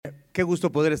Qué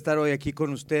gusto poder estar hoy aquí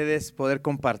con ustedes, poder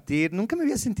compartir. Nunca me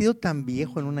había sentido tan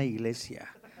viejo en una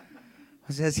iglesia.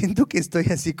 O sea, siento que estoy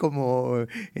así como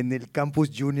en el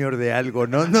campus junior de algo,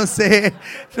 ¿no? No sé.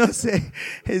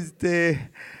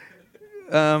 Este,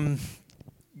 um,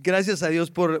 Gracias a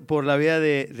Dios por la vida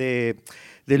de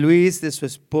Luis, de su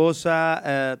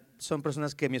esposa. Son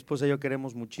personas que mi esposa y yo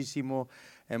queremos muchísimo.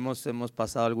 Hemos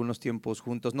pasado algunos tiempos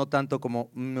juntos, no tanto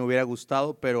como me hubiera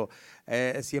gustado, pero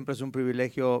siempre es un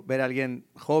privilegio ver a alguien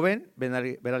joven, ver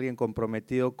a alguien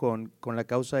comprometido con la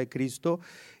causa de Cristo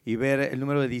y ver el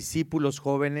número de discípulos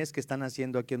jóvenes que están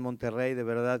haciendo aquí en Monterrey. De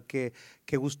verdad que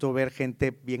qué gusto ver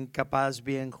gente bien capaz,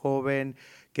 bien joven,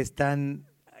 que están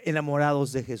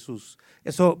enamorados de Jesús.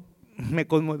 Eso me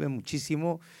conmueve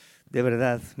muchísimo, de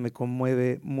verdad, me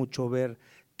conmueve mucho ver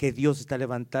que Dios está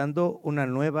levantando una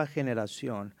nueva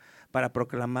generación para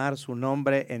proclamar su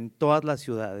nombre en todas las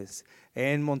ciudades,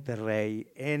 en Monterrey,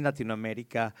 en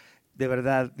Latinoamérica. De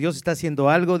verdad, Dios está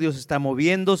haciendo algo, Dios está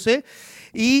moviéndose.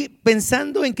 Y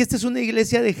pensando en que esta es una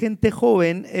iglesia de gente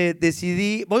joven,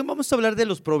 decidí, vamos a hablar de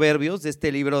los proverbios, de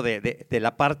este libro de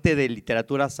la parte de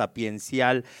literatura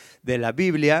sapiencial de la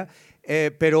Biblia,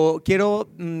 pero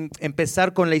quiero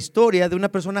empezar con la historia de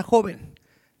una persona joven,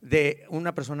 de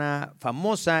una persona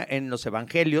famosa en los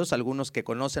evangelios. Algunos que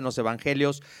conocen los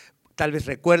evangelios tal vez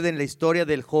recuerden la historia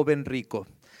del joven rico.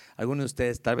 Algunos de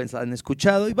ustedes tal vez han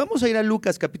escuchado. Y vamos a ir a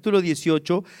Lucas capítulo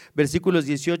 18, versículos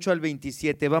 18 al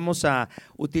 27. Vamos a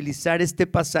utilizar este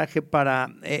pasaje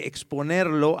para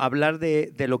exponerlo, hablar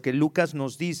de lo que Lucas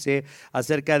nos dice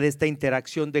acerca de esta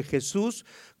interacción de Jesús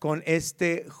con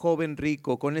este joven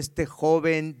rico, con este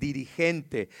joven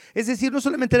dirigente. Es decir, no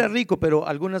solamente era rico, pero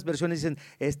algunas versiones dicen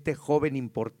este joven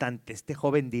importante, este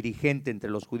joven dirigente entre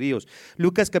los judíos.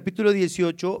 Lucas capítulo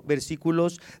 18,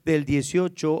 versículos del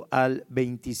 18 al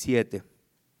 27.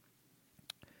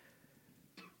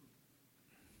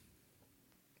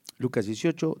 Lucas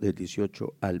 18, del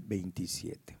 18 al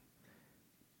 27.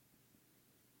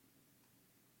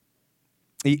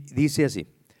 Y dice así: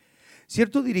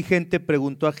 cierto dirigente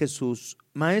preguntó a Jesús: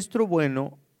 Maestro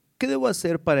bueno, ¿qué debo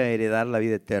hacer para heredar la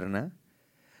vida eterna?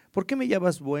 ¿Por qué me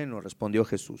llamas bueno?, respondió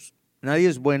Jesús. Nadie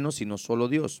es bueno sino solo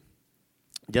Dios.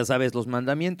 Ya sabes los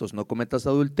mandamientos: no cometas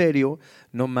adulterio,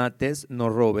 no mates, no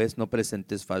robes, no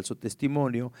presentes falso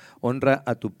testimonio, honra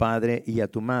a tu padre y a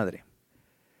tu madre.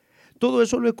 Todo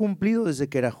eso lo he cumplido desde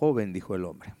que era joven, dijo el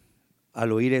hombre.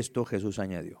 Al oír esto, Jesús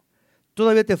añadió: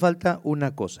 todavía te falta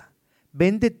una cosa.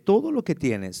 Vende todo lo que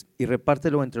tienes y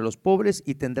repártelo entre los pobres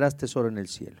y tendrás tesoro en el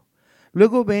cielo.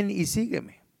 Luego ven y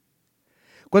sígueme.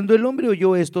 Cuando el hombre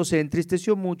oyó esto, se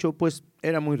entristeció mucho, pues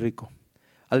era muy rico.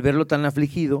 Al verlo tan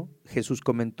afligido, Jesús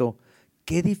comentó: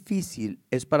 qué difícil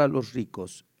es para los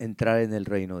ricos entrar en el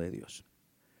reino de Dios.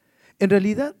 En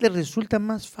realidad le resulta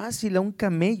más fácil a un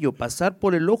camello pasar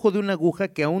por el ojo de una aguja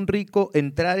que a un rico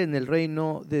entrar en el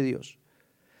reino de Dios.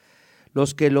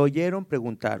 Los que lo oyeron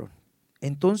preguntaron: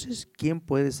 entonces, ¿quién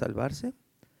puede salvarse?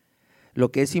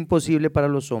 Lo que es imposible para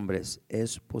los hombres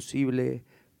es posible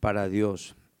para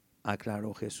Dios,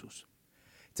 aclaró Jesús.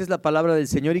 Esta es la palabra del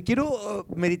Señor y quiero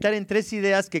meditar en tres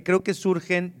ideas que creo que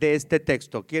surgen de este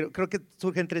texto. Creo que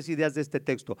surgen tres ideas de este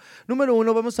texto. Número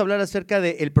uno, vamos a hablar acerca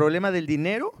del problema del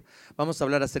dinero, vamos a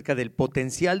hablar acerca del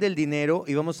potencial del dinero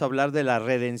y vamos a hablar de la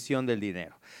redención del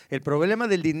dinero. El problema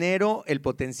del dinero, el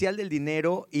potencial del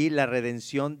dinero y la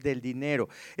redención del dinero.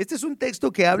 Este es un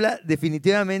texto que habla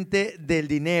definitivamente del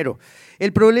dinero.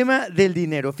 El problema del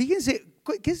dinero. Fíjense,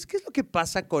 ¿qué es lo que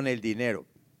pasa con el dinero?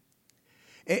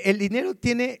 El dinero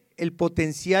tiene el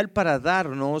potencial para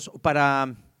darnos,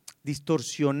 para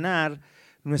distorsionar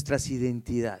nuestras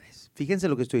identidades. Fíjense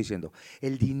lo que estoy diciendo.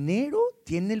 El dinero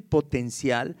tiene el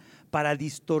potencial para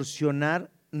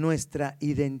distorsionar nuestra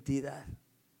identidad.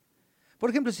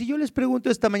 Por ejemplo, si yo les pregunto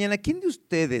esta mañana, ¿quién de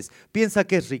ustedes piensa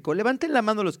que es rico? Levanten la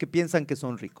mano los que piensan que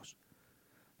son ricos.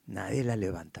 Nadie la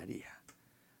levantaría.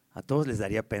 A todos les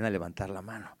daría pena levantar la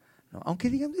mano, ¿no? Aunque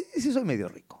digan, sí soy medio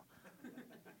rico.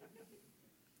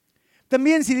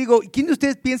 También si digo, ¿quién de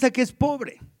ustedes piensa que es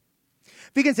pobre?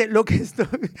 Fíjense, lo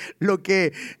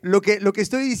que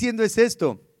estoy diciendo es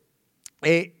esto.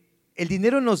 El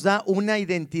dinero nos da una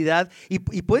identidad y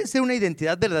puede ser una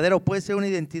identidad verdadera o puede ser una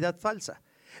identidad falsa.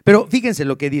 Pero fíjense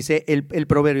lo que dice el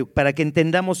proverbio, para que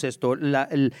entendamos esto,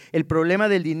 el problema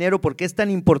del dinero, por qué es tan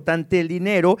importante el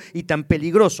dinero y tan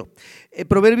peligroso.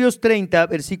 Proverbios 30,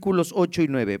 versículos 8 y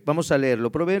 9, vamos a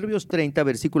leerlo. Proverbios 30,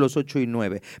 versículos 8 y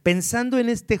 9. Pensando en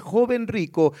este joven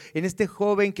rico, en este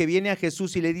joven que viene a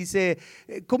Jesús y le dice,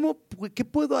 ¿qué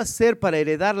puedo hacer para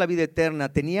heredar la vida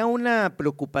eterna? Tenía una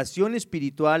preocupación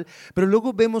espiritual, pero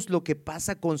luego vemos lo que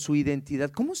pasa con su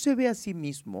identidad. ¿Cómo se ve a sí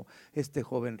mismo este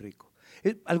joven rico?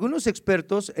 Algunos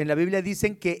expertos en la Biblia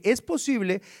dicen que es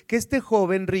posible que este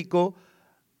joven rico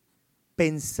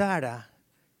pensara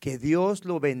que Dios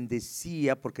lo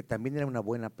bendecía porque también era una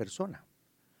buena persona.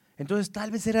 Entonces tal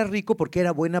vez era rico porque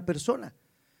era buena persona.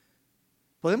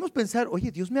 Podemos pensar, oye,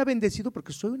 Dios me ha bendecido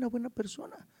porque soy una buena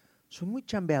persona. Soy muy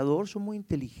chambeador, soy muy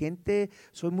inteligente,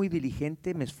 soy muy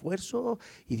diligente, me esfuerzo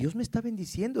y Dios me está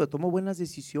bendiciendo, tomo buenas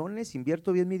decisiones,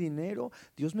 invierto bien mi dinero,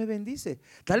 Dios me bendice.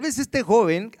 Tal vez este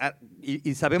joven,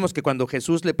 y sabemos que cuando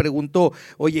Jesús le preguntó,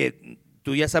 oye,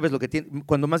 tú ya sabes lo que tienes,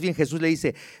 cuando más bien Jesús le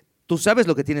dice, tú sabes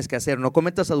lo que tienes que hacer, no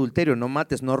cometas adulterio, no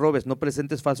mates, no robes, no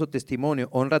presentes falso testimonio,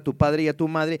 honra a tu padre y a tu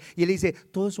madre. Y él le dice,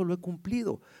 todo eso lo he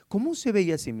cumplido. ¿Cómo se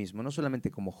veía a sí mismo? No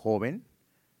solamente como joven,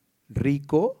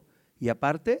 rico y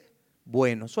aparte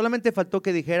bueno, solamente faltó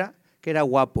que dijera que era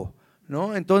guapo,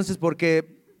 ¿no? Entonces,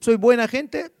 porque soy buena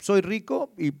gente, soy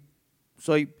rico y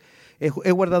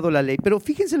he guardado la ley. Pero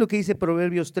fíjense lo que dice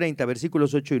Proverbios 30,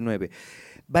 versículos 8 y 9.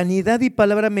 Vanidad y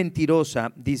palabra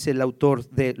mentirosa, dice el autor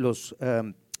de los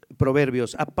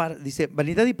Proverbios, dice,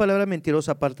 vanidad y palabra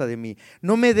mentirosa aparta de mí.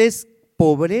 No me des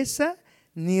pobreza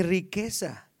ni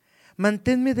riqueza.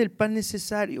 Manténme del pan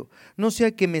necesario, no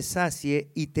sea que me sacie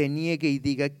y te niegue y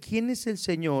diga, ¿quién es el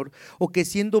Señor? O que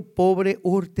siendo pobre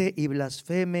hurte y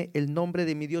blasfeme el nombre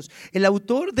de mi Dios. El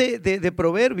autor de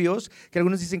Proverbios, que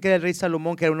algunos dicen que era el rey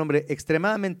Salomón, que era un hombre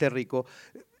extremadamente rico,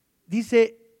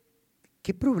 dice,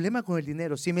 ¿qué problema con el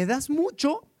dinero? Si me das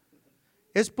mucho,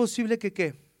 es posible que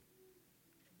 ¿qué?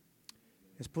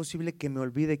 Es posible que me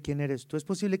olvide quién eres tú, es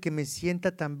posible que me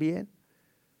sienta tan bien.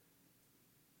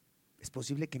 Es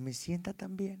posible que me sienta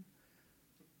tan bien.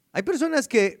 Hay personas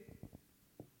que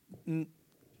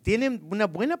tienen una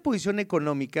buena posición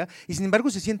económica y sin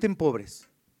embargo se sienten pobres.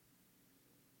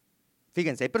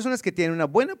 Fíjense, hay personas que tienen una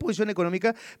buena posición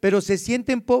económica, pero se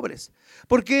sienten pobres.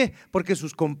 ¿Por qué? Porque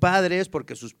sus compadres,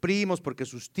 porque sus primos, porque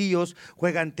sus tíos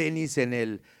juegan tenis en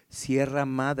el Sierra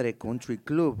Madre Country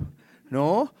Club,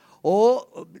 ¿no?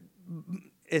 O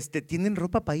tienen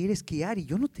ropa para ir a esquiar y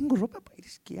yo no tengo ropa para ir a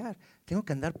esquiar. Tengo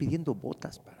que andar pidiendo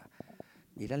botas para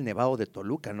ir al Nevado de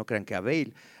Toluca, no crean que a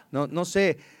Vail, no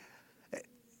sé.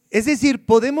 Es decir,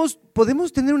 podemos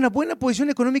tener una buena posición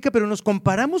económica, pero nos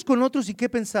comparamos con otros y ¿qué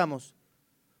pensamos?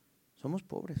 Somos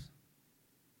pobres,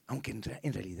 aunque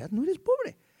en realidad no eres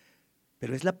pobre,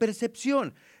 pero es la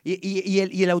percepción. Y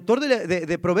el autor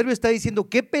de Proverbios está diciendo,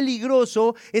 qué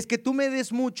peligroso es que tú me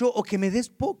des mucho o que me des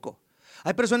poco.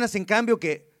 Hay personas, en cambio,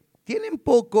 que tienen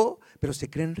poco, pero se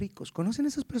creen ricos. ¿Conocen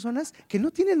esas personas que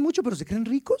no tienen mucho, pero se creen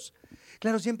ricos?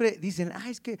 Claro, siempre dicen,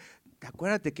 es que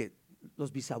acuérdate que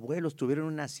los bisabuelos tuvieron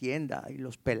una hacienda y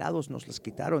los pelados nos las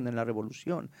quitaron en la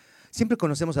revolución. Siempre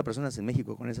conocemos a personas en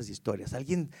México con esas historias.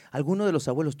 Alguno de los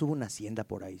abuelos tuvo una hacienda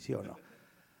por ahí, ¿sí o no?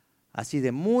 Así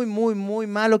de muy, muy, muy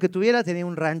malo que tuviera, tenía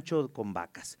un rancho con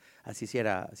vacas. Así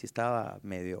estaba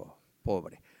medio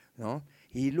pobre, ¿no?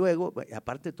 Y luego,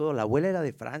 aparte de todo, la abuela era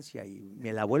de Francia y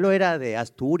el abuelo era de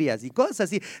Asturias y cosas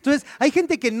así. Entonces, hay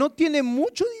gente que no tiene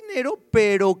mucho dinero,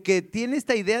 pero que tiene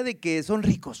esta idea de que son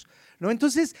ricos, ¿no?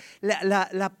 Entonces,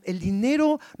 el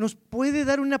dinero nos puede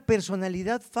dar una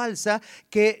personalidad falsa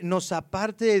que nos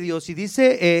aparte de Dios. Y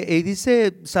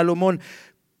dice Salomón,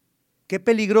 qué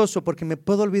peligroso, porque me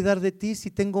puedo olvidar de ti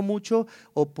si tengo mucho,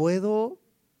 o puedo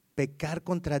pecar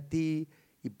contra ti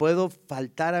y puedo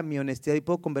faltar a mi honestidad y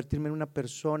puedo convertirme en una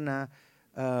persona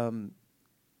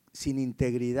sin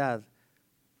integridad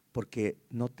porque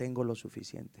no tengo lo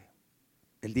suficiente.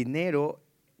 El dinero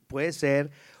puede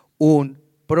ser un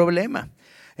problema.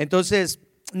 Entonces,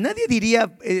 nadie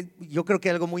diría, yo creo que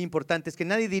algo muy importante es que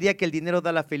nadie diría que el dinero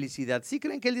da la felicidad. ¿Sí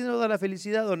creen que el dinero da la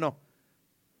felicidad o no?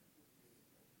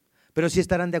 Pero sí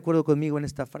estarán de acuerdo conmigo en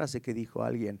esta frase que dijo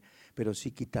alguien, pero sí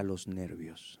quita los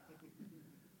nervios.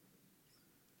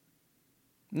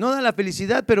 No da la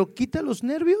felicidad, pero quita los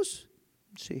nervios.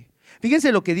 Sí.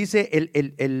 Fíjense lo que dice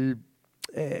el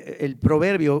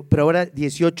proverbio, pero ahora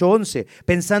 18:11,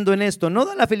 pensando en esto, no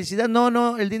da la felicidad,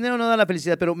 no, el dinero no da la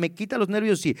felicidad, pero me quita los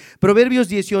nervios, sí. Proverbios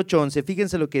 18:11,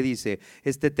 fíjense lo que dice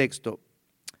este texto.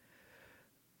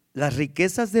 Las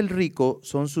riquezas del rico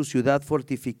son su ciudad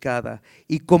fortificada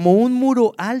y como un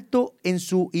muro alto en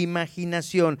su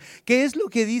imaginación. ¿Qué es lo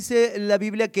que dice la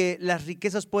Biblia que las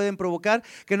riquezas pueden provocar?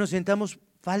 Que nos sintamos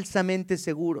falsamente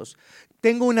seguros.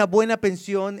 Tengo una buena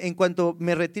pensión, en cuanto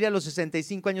me retire a los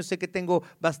 65 años sé que tengo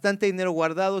bastante dinero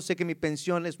guardado, sé que mi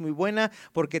pensión es muy buena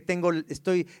porque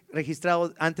estoy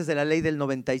registrado antes de la ley del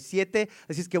 97,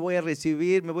 así es que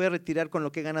me voy a retirar con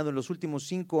lo que he ganado en los últimos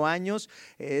 5 años,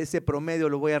 ese promedio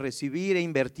lo voy a recibir, he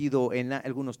invertido en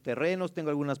algunos terrenos, tengo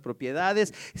algunas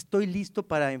propiedades, estoy listo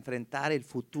para enfrentar el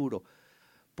futuro.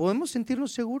 ¿Podemos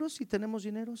sentirnos seguros si tenemos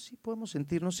dinero? Sí, podemos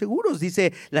sentirnos seguros.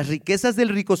 Dice, las riquezas del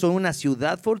rico son una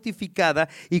ciudad fortificada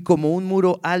y como un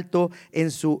muro alto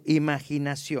en su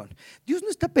imaginación. Dios no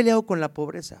está peleado con la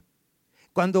pobreza.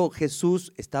 Cuando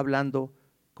Jesús está hablando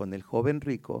con el joven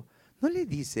rico, no le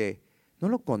dice, no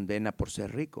lo condena por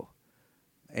ser rico.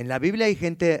 En la Biblia hay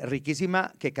gente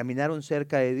riquísima que caminaron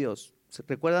cerca de Dios. ¿Se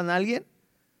recuerdan a alguien?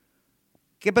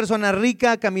 ¿Qué persona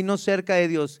rica caminó cerca de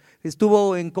Dios?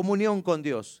 Estuvo en comunión con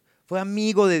Dios, fue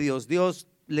amigo de Dios, Dios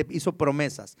le hizo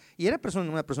promesas y era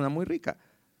una persona muy rica.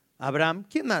 Abraham,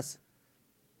 ¿quién más?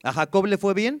 A Jacob le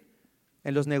fue bien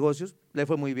en los negocios, le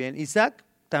fue muy bien. Isaac,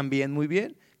 también muy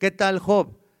bien. ¿Qué tal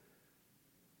Job?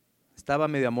 ¿Estaba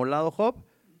medio amolado Job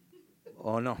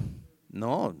o no?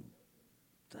 No,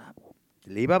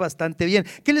 le iba bastante bien.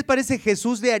 ¿Qué les parece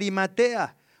Jesús de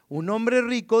Arimatea? Un hombre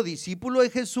rico, discípulo de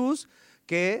Jesús,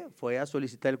 que fue a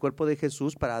solicitar el cuerpo de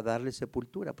Jesús para darle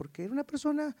sepultura, porque era una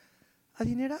persona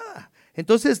adinerada.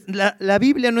 Entonces la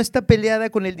Biblia no está peleada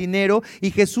con el dinero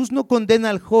y Jesús no condena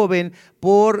al joven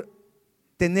por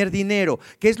tener dinero.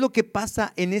 ¿Qué es lo que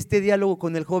pasa en este diálogo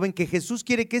con el joven? Que Jesús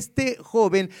quiere que este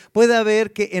joven pueda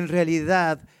ver que en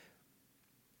realidad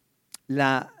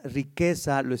la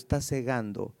riqueza lo está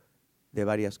cegando de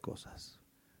varias cosas.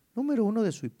 Número uno,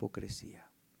 de su hipocresía.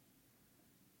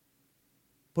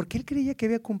 Porque él creía que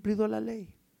había cumplido la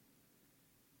ley.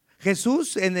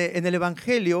 Jesús en el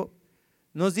Evangelio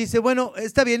nos dice, bueno,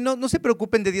 está bien, no se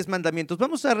preocupen de 10 mandamientos,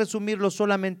 vamos a resumirlo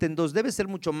solamente en 2. Debe ser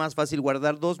mucho más fácil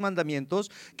guardar 2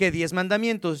 mandamientos que 10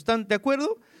 mandamientos. ¿Están de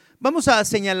acuerdo? Vamos a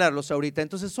señalarlos ahorita.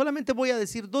 Entonces solamente voy a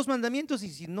decir 2 mandamientos y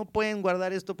si no pueden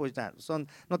guardar esto, pues ya,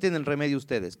 no tienen remedio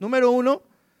ustedes. Número 1,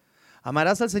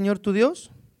 amarás al Señor tu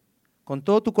Dios con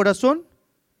todo tu corazón,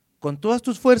 con todas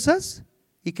tus fuerzas,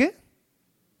 ¿y qué?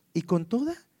 Y con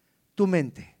toda tu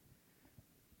mente.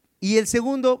 Y el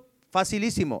segundo,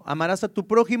 facilísimo, amarás a tu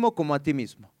prójimo como a ti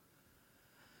mismo.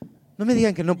 No me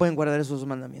digan que no pueden guardar esos 2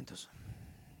 mandamientos.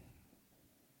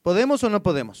 ¿Podemos o no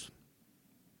podemos?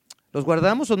 ¿Los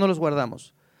guardamos o no los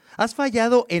guardamos? ¿Has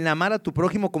fallado en amar a tu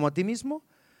prójimo como a ti mismo?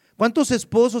 ¿Cuántos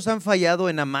esposos han fallado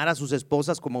en amar a sus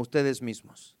esposas como a ustedes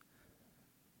mismos?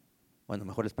 Bueno,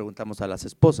 mejor les preguntamos a las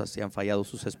esposas si han fallado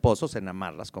sus esposos en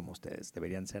amarlas como ustedes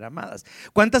deberían ser amadas.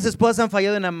 ¿Cuántas esposas han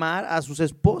fallado en amar a sus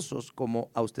esposos como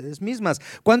a ustedes mismas?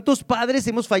 ¿Cuántos padres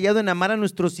hemos fallado en amar a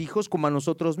nuestros hijos como a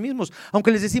nosotros mismos?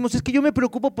 Aunque les decimos, es que yo me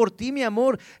preocupo por ti, mi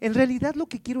amor. En realidad lo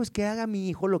que quiero es que haga mi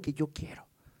hijo lo que yo quiero.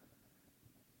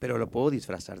 Pero lo puedo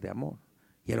disfrazar de amor.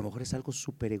 Y a lo mejor es algo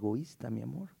súper egoísta, mi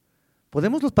amor.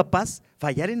 ¿Podemos los papás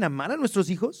fallar en amar a nuestros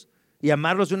hijos y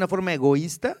amarlos de una forma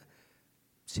egoísta?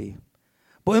 Sí.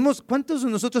 ¿Cuántos de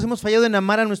nosotros hemos fallado en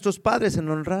amar a nuestros padres, en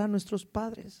honrar a nuestros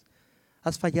padres?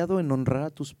 ¿Has fallado en honrar a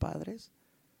tus padres?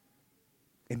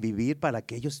 En vivir para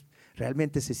que ellos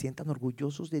realmente se sientan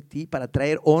orgullosos de ti, para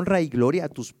traer honra y gloria a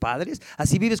tus padres.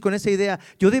 Así vives con esa idea,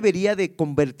 yo debería de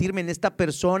convertirme en esta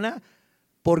persona.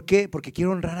 ¿Por qué? Porque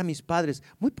quiero honrar a mis padres.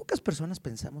 Muy pocas personas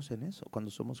pensamos en eso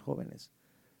cuando somos jóvenes.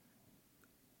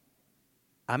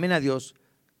 Amen a Dios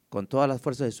con todas las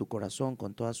fuerzas de su corazón,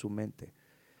 con toda su mente.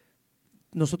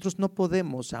 Nosotros no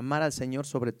podemos amar al Señor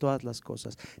sobre todas las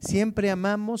cosas. Siempre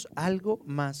amamos algo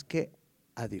más que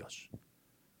a Dios.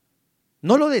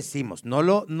 No lo decimos, no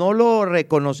lo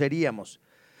reconoceríamos.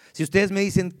 Si ustedes me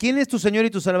dicen, ¿quién es tu Señor y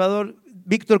tu Salvador?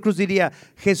 Víctor Cruz diría,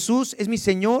 Jesús es mi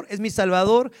Señor, es mi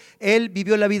Salvador. Él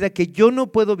vivió la vida que yo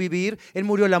no puedo vivir. Él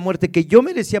murió la muerte que yo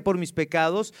merecía por mis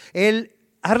pecados. Él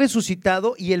ha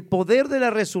resucitado y el poder de la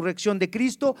resurrección de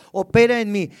Cristo opera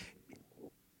en mí.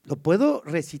 Lo puedo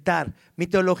recitar, mi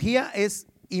teología es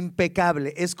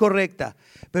impecable, es correcta,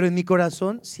 pero en mi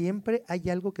corazón siempre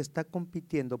hay algo que está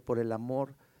compitiendo por el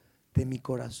amor de mi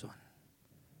corazón.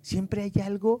 Siempre hay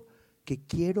algo que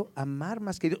quiero amar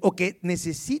más que Dios o que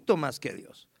necesito más que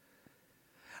Dios.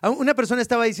 Una persona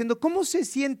estaba diciendo, ¿cómo se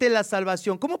siente la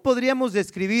salvación? ¿Cómo podríamos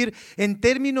describir en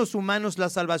términos humanos la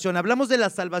salvación? Hablamos de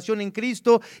la salvación en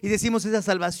Cristo y decimos, esa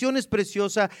salvación es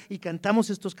preciosa, y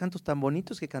cantamos estos cantos tan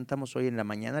bonitos que cantamos hoy en la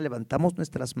mañana, levantamos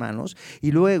nuestras manos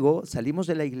y luego salimos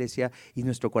de la iglesia y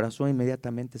nuestro corazón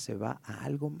inmediatamente se va a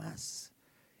algo más,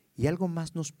 y algo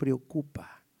más nos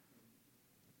preocupa,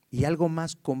 y algo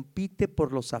más compite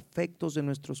por los afectos de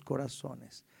nuestros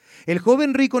corazones. El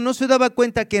joven rico no se daba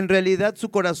cuenta que en realidad su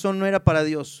corazón no era para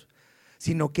Dios,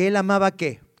 sino que él amaba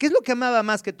 ¿qué? ¿Qué es lo que amaba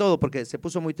más que todo? Porque se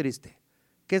puso muy triste.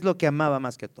 ¿Qué es lo que amaba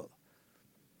más que todo?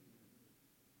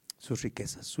 Sus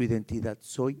riquezas, su identidad.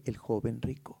 Soy el joven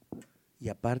rico y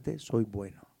aparte soy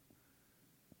bueno.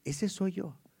 Ese soy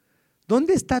yo.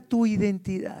 ¿Dónde está tu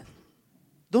identidad?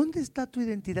 ¿Dónde está tu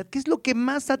identidad? ¿Qué es lo que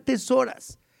más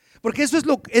atesoras? Porque ese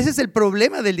es el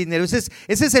problema del dinero, ese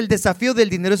es el desafío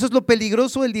del dinero, eso es lo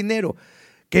peligroso del dinero,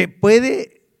 que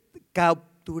puede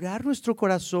capturar nuestro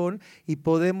corazón y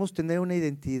podemos tener una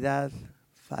identidad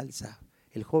falsa.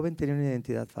 El joven tenía una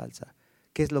identidad falsa.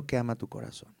 ¿Qué es lo que ama tu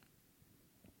corazón?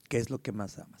 ¿Qué es lo que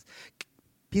más amas?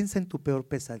 Piensa en tu peor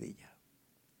pesadilla.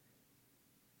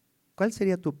 ¿Cuál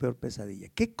sería tu peor pesadilla?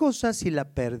 ¿Qué cosa si la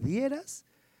perdieras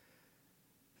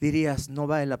dirías no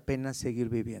vale la pena seguir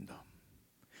viviendo?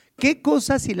 ¿Qué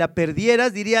cosa si la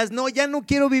perdieras dirías no, ya no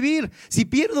quiero vivir? Si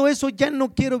pierdo eso ya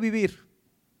no quiero vivir.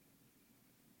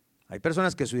 Hay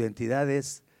personas que su identidad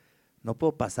es no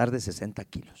puedo pasar de 60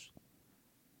 kilos.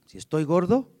 Si estoy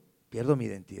gordo, pierdo mi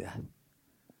identidad.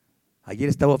 Ayer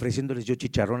estaba ofreciéndoles yo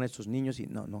chicharrón a estos niños y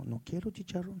no quiero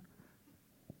chicharrón.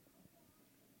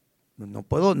 No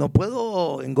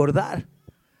puedo engordar.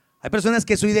 Hay personas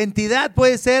que su identidad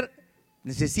puede ser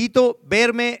necesito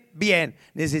verme bien,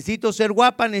 necesito ser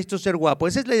guapa, necesito ser guapo.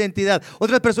 Esa es la identidad.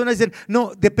 Otras personas dicen,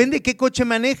 no, depende de qué coche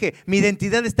maneje. Mi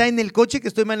identidad está en el coche que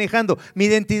estoy manejando. Mi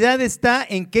identidad está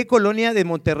en qué colonia de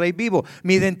Monterrey vivo.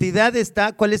 Mi identidad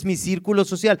está, cuál es mi círculo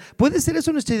social. ¿Puede ser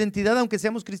eso nuestra identidad aunque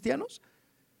seamos cristianos?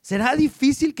 ¿Será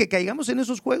difícil que caigamos en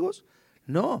esos juegos?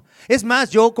 No. Es más,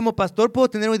 yo como pastor puedo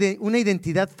tener una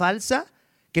identidad falsa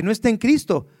que no está en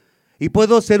Cristo. Y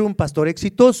puedo ser un pastor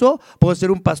exitoso, puedo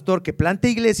ser un pastor que plante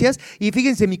iglesias y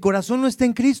fíjense, mi corazón no está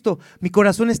en Cristo, mi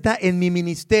corazón está en mi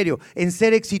ministerio, en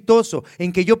ser exitoso,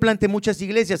 en que yo plante muchas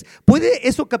iglesias. ¿Puede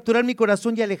eso capturar mi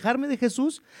corazón y alejarme de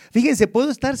Jesús? Fíjense,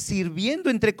 puedo estar sirviendo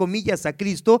entre comillas a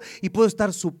Cristo y puedo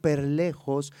estar súper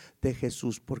lejos de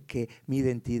Jesús porque mi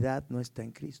identidad no está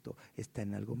en Cristo, está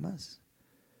en algo más.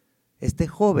 Este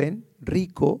joven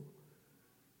rico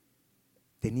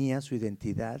tenía su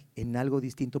identidad en algo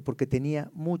distinto porque tenía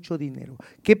mucho dinero.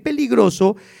 Qué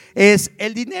peligroso es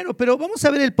el dinero, pero vamos a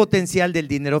ver el potencial del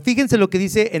dinero. Fíjense lo que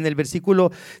dice en el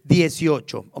versículo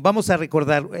 18. Vamos a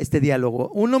recordar este diálogo.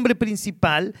 Un hombre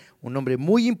principal, un hombre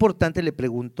muy importante le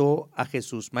preguntó a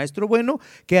Jesús, Maestro bueno,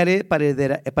 ¿qué haré para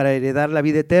heredar la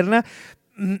vida eterna?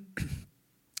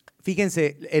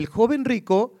 Fíjense, el joven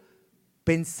rico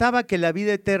pensaba que la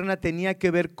vida eterna tenía que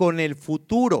ver con el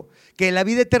futuro, que la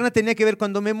vida eterna tenía que ver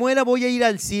cuando me muera voy a ir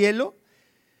al cielo.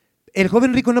 El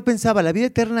joven rico no pensaba, la vida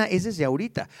eterna es desde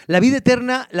ahorita. La vida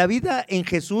eterna, la vida en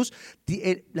Jesús,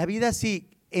 la vida sí,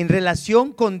 en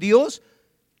relación con Dios,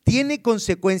 tiene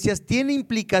consecuencias, tiene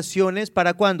implicaciones.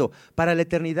 ¿Para cuándo? ¿Para la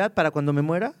eternidad? ¿Para cuando me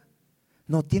muera?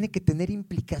 No, tiene que tener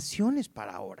implicaciones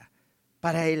para ahora,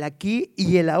 para el aquí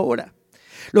y el ahora.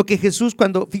 Lo que Jesús,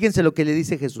 fíjense lo que le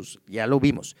dice Jesús, ya lo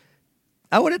vimos.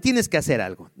 Ahora tienes que hacer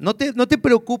algo. No te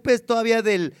preocupes todavía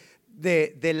de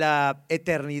la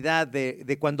eternidad,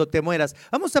 de cuando te mueras.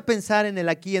 Vamos a pensar en el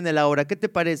aquí y en el ahora. ¿Qué te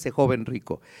parece, joven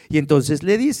rico? Y entonces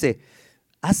le dice,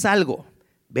 haz algo.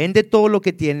 Vende todo lo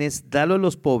que tienes, dalo a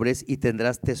los pobres y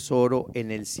tendrás tesoro en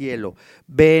el cielo.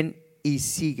 Ven y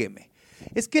sígueme.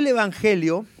 Es que el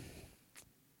evangelio,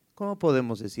 ¿cómo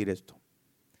podemos decir esto?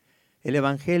 El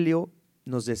evangelio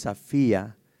nos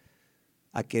desafía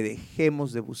a que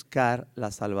dejemos de buscar la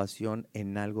salvación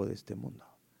en algo de este mundo.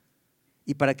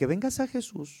 Y para que vengas a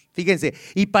Jesús, fíjense,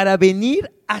 y para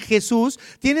venir a Jesús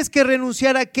tienes que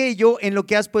renunciar a aquello en lo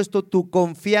que has puesto tu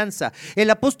confianza.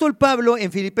 El apóstol Pablo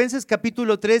en Filipenses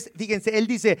capítulo 3, fíjense, él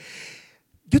dice,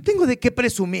 yo tengo de qué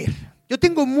presumir. Yo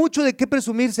tengo mucho de qué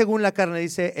presumir según la carne,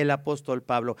 dice el apóstol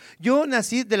Pablo. Yo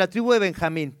nací de la tribu de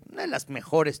Benjamín, una de las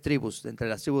mejores tribus entre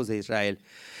las tribus de Israel.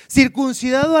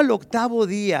 Circuncidado al 8º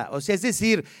día, o sea, es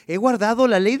decir, he guardado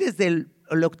la ley desde el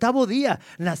 8º día.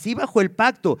 Nací bajo el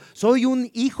pacto, soy un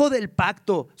hijo del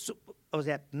pacto, o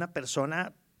sea, una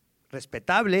persona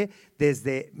respetable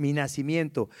desde mi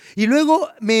nacimiento. Y luego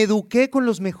me eduqué con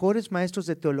los mejores maestros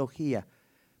de teología.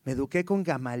 Me eduqué con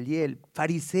Gamaliel,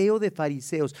 fariseo de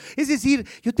fariseos. Es decir,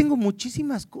 yo tengo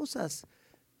muchísimas cosas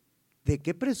 ¿De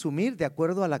qué presumir? De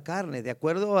acuerdo a la carne, de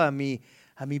acuerdo a mi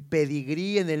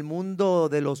pedigrí en el mundo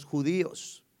de los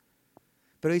judíos.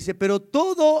 Pero dice, pero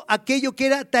todo aquello que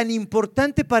era tan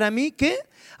importante para mí, ¿qué?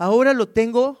 Ahora lo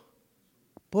tengo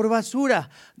por basura.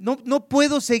 No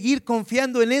puedo seguir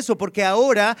confiando en eso, porque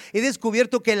ahora he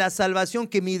descubierto que la salvación,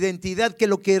 que mi identidad, que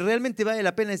lo que realmente vale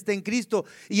la pena está en Cristo,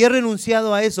 y he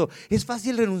renunciado a eso. ¿Es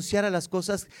fácil renunciar a las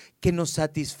cosas que nos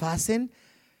satisfacen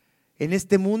en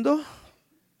este mundo?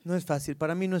 No es fácil,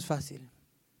 para mí no es fácil.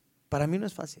 Para mí no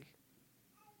es fácil.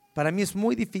 Para mí es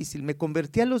muy difícil. Me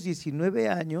convertí a los 19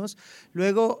 años,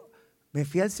 luego me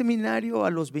fui al seminario a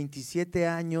los 27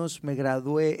 años, me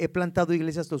gradué, he plantado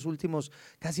iglesias los últimos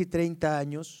casi 30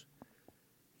 años.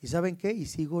 ¿Y saben qué? Y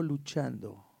sigo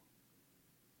luchando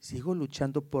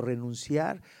por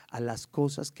renunciar a las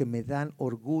cosas que me dan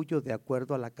orgullo de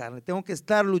acuerdo a la carne. Tengo que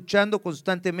estar luchando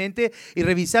constantemente y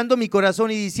revisando mi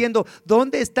corazón y diciendo,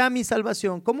 ¿dónde está mi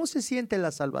salvación? ¿Cómo se siente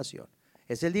la salvación?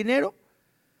 ¿Es el dinero?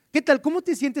 ¿Qué tal? ¿Cómo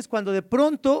te sientes cuando de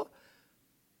pronto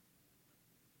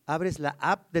abres la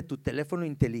app de tu teléfono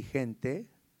inteligente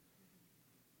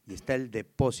y está el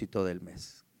depósito del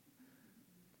mes?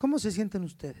 ¿Cómo se sienten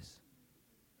ustedes?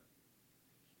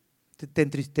 ¿Te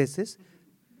entristeces?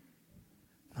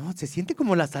 No, se siente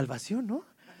como la salvación, ¿no?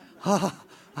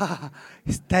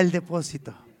 Está el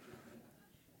depósito.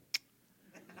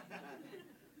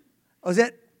 O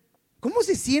sea, ¿cómo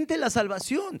se siente la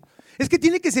salvación? Es que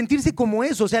tiene que sentirse como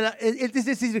eso. O sea, es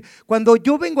decir, cuando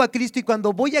yo vengo a Cristo y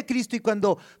cuando voy a Cristo y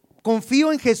cuando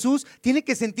confío en Jesús, tiene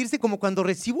que sentirse como cuando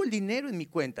recibo el dinero en mi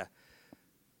cuenta.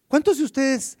 ¿Cuántos de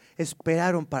ustedes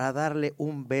esperaron para darle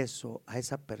un beso a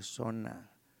esa persona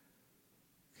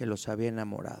que los había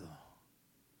enamorado?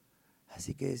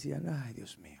 Así que decían, ay,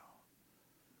 Dios mío,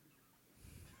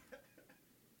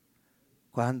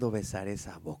 ¿cuándo besaré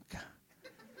esa boca?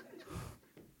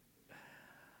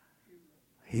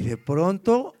 Y de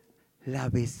pronto la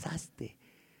besaste.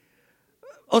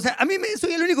 O sea, a mí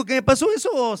soy el único que me pasó eso,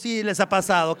 ¿o sí les ha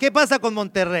pasado? ¿Qué pasa con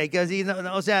Monterrey? Que así,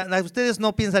 o sea, ¿ustedes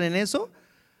no piensan en eso?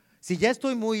 Si ya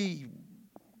estoy muy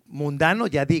mundano,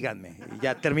 ya díganme,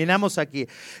 ya terminamos aquí.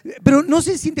 Pero no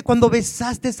se siente cuando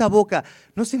besaste esa boca,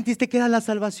 ¿no sentiste que era la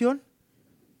salvación?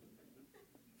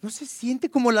 ¿No se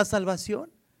siente como la salvación?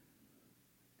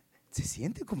 Se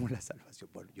siente como la salvación.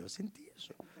 Bueno, yo sentí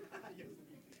eso.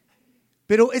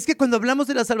 Pero es que cuando hablamos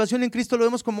de la salvación en Cristo lo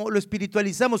vemos como lo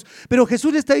espiritualizamos. Pero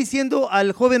Jesús le está diciendo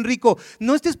al joven rico,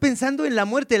 no estés pensando en la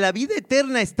muerte, la vida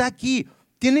eterna está aquí,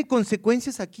 tiene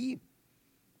consecuencias aquí.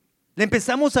 La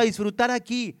empezamos a disfrutar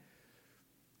aquí.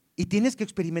 Y tienes que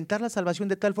experimentar la salvación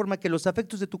de tal forma que los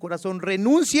afectos de tu corazón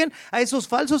renuncien a esos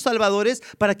falsos salvadores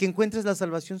para que encuentres la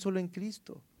salvación solo en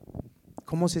Cristo.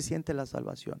 ¿Cómo se siente la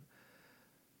salvación?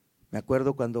 Me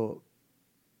acuerdo cuando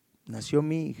nació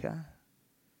mi hija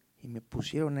y me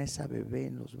pusieron a esa bebé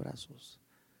en los brazos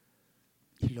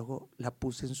y luego la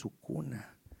puse en su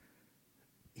cuna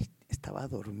y estaba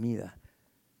dormida.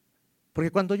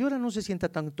 Porque cuando llora no se sienta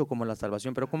tanto como la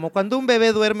salvación, pero como cuando un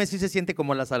bebé duerme sí se siente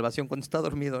como la salvación cuando está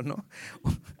dormido, ¿no?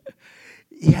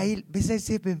 Y ahí ves a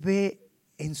ese bebé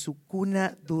en su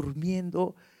cuna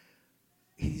durmiendo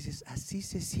y dices, así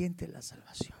se siente la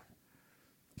salvación.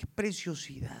 Qué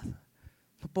preciosidad.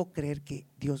 No puedo creer que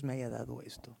Dios me haya dado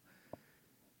esto.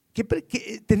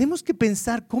 Tenemos que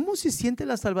pensar cómo se siente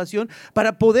la salvación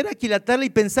para poder aquilatarla y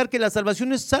pensar que la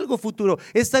salvación es algo futuro,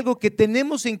 es algo que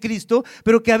tenemos en Cristo,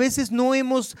 pero que a veces no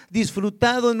hemos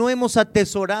disfrutado, no hemos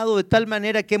atesorado de tal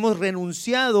manera que hemos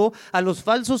renunciado a los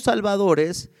falsos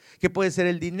salvadores, que puede ser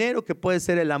el dinero, que puede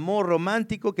ser el amor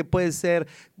romántico, que puede ser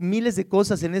miles de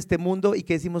cosas en este mundo y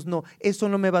que decimos, no, eso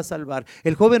no me va a salvar.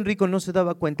 El joven rico no se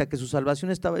daba cuenta que su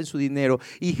salvación estaba en su dinero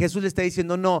y Jesús le está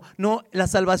diciendo, no, la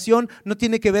salvación no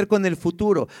tiene que ver con el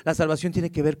futuro, la salvación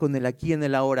tiene que ver con el aquí y en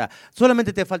el ahora.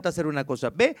 Solamente te falta hacer una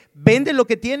cosa, vende lo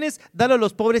que tienes, dalo a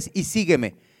los pobres y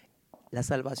sígueme. La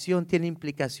salvación tiene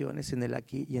implicaciones en el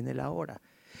aquí y en el ahora.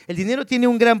 El dinero tiene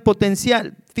un gran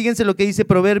potencial. Fíjense lo que dice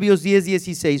Proverbios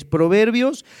 10:16.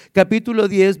 Proverbios capítulo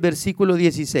 10, versículo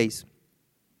 16.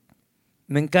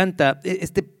 Me encanta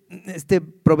este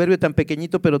proverbio tan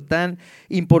pequeñito pero tan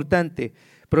importante.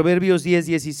 Proverbios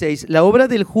 10:16. La obra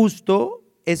del justo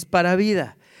es para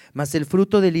vida, mas el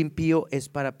fruto del impío es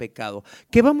para pecado.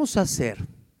 ¿Qué vamos a hacer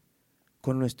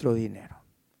con nuestro dinero?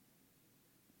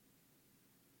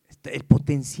 El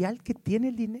potencial que tiene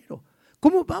el dinero.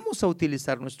 ¿Cómo vamos a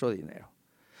utilizar nuestro dinero?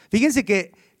 Fíjense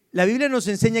que la Biblia nos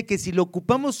enseña que si lo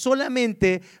ocupamos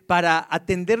solamente para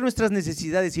atender nuestras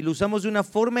necesidades y lo usamos de una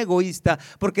forma egoísta,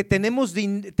 porque tenemos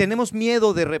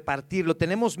miedo de repartirlo,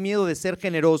 tenemos miedo de ser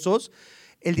generosos,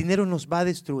 el dinero nos va a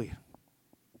destruir.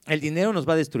 El dinero nos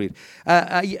va a destruir.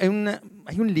 Hay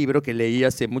un libro que leí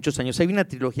hace muchos años, hay una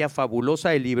trilogía fabulosa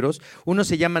de libros, unos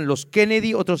se llaman los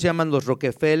Kennedy, otros se llaman los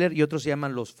Rockefeller y otros se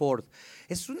llaman los Ford.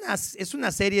 Es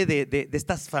una serie de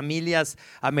estas familias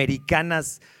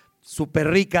americanas súper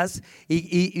ricas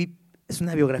y es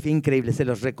una biografía increíble, se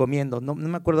los recomiendo, no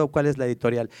me acuerdo cuál es la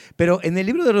editorial, pero en el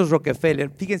libro de los Rockefeller,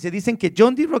 fíjense, dicen que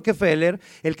John D. Rockefeller,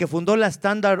 el que fundó la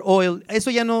Standard Oil,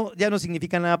 eso ya no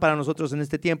significa nada para nosotros en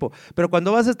este tiempo, pero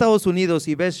cuando vas a Estados Unidos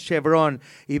y ves Chevron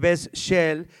y ves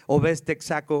Shell o ves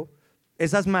Texaco,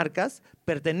 esas marcas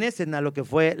pertenecen a lo que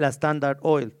fue la Standard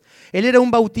Oil. Él era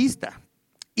un bautista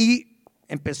y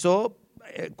empezó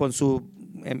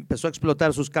a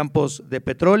explotar sus campos de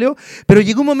petróleo, pero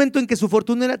llegó un momento en que su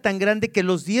fortuna era tan grande que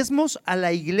los diezmos a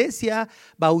la iglesia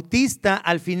bautista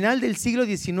al final del siglo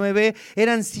XIX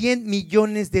eran $100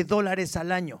 millones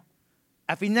al año.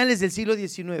 A finales del siglo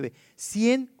XIX,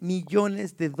 $100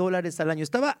 millones al año.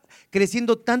 Estaba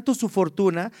creciendo tanto su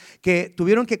fortuna que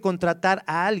tuvieron que contratar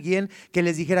a alguien que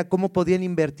les dijera cómo podían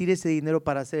invertir ese dinero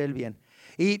para hacer el bien.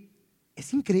 Y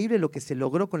es increíble lo que se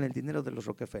logró con el dinero de los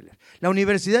Rockefeller. La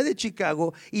Universidad de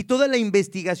Chicago y toda la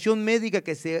investigación médica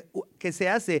que se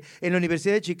hace en la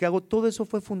Universidad de Chicago, todo eso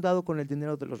fue fundado con el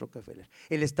dinero de los Rockefeller.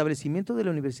 El establecimiento de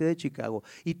la Universidad de Chicago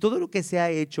y todo lo que se ha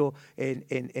hecho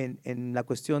en la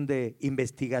cuestión de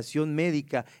investigación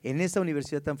médica en esa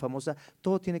universidad tan famosa,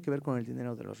 todo tiene que ver con el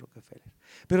dinero de los Rockefeller.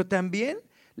 Pero también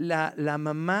la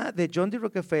mamá de John D.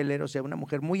 Rockefeller, o sea, una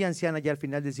mujer muy anciana ya al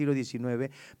final del siglo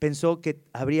XIX, pensó que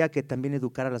habría que también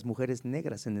educar a las mujeres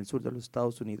negras en el sur de los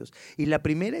Estados Unidos. Y la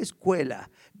primera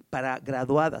escuela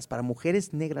para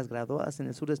mujeres negras graduadas en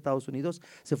el sur de Estados Unidos,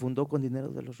 se fundó con dinero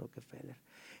de los Rockefeller.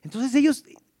 Entonces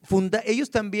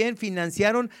ellos también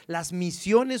financiaron las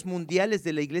misiones mundiales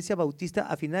de la Iglesia Bautista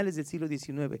a finales del siglo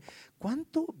XIX.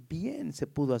 ¿Cuánto bien se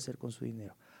pudo hacer con su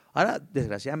dinero? Ahora,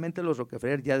 desgraciadamente, los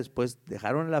Rockefeller ya después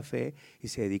dejaron la fe y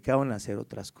se dedicaron a hacer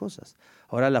otras cosas.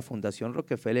 Ahora la Fundación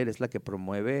Rockefeller es la que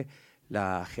promueve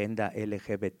la agenda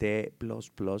LGBT++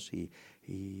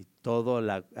 y toda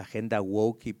la agenda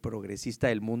woke y progresista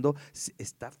del mundo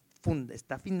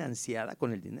está financiada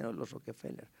con el dinero de los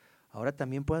Rockefeller. Ahora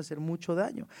también puede hacer mucho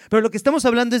daño. Pero lo que estamos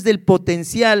hablando es del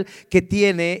potencial que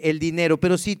tiene el dinero.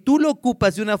 Pero si tú lo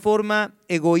ocupas de una forma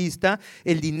egoísta,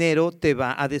 el dinero te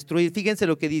va a destruir. Fíjense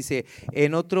lo que dice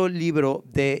en otro libro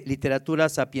de literatura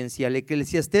sapiencial,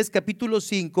 Eclesiastés capítulo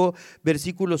 5,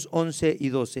 versículos 11 y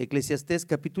 12. Eclesiastés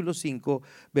capítulo 5,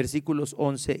 versículos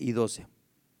 11 y 12.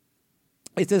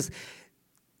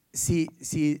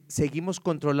 Si seguimos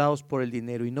controlados por el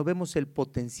dinero y no vemos el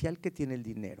potencial que tiene el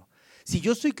dinero. Si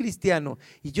yo soy cristiano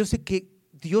y yo sé que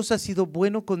Dios ha sido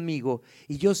bueno conmigo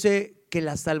y yo sé que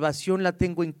la salvación la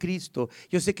tengo en Cristo,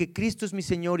 yo sé que Cristo es mi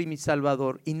Señor y mi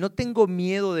Salvador y no tengo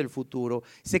miedo del futuro,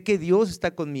 sé que Dios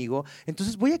está conmigo,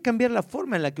 entonces voy a cambiar la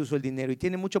forma en la que uso el dinero y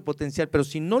tiene mucho potencial, pero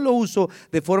si no lo uso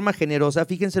de forma generosa,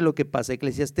 fíjense lo que pasa.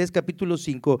 Eclesiastés capítulo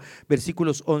 5,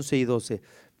 versículos 11 y 12,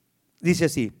 dice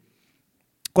así: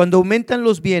 cuando aumentan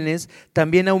los bienes,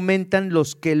 también aumentan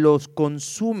los que los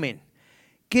consumen.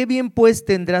 ¿Qué bien pues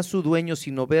tendrá su dueño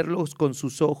sino verlos con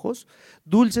sus ojos?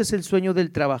 Dulce es el sueño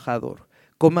del trabajador,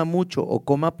 coma mucho o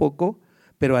coma poco,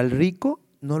 pero al rico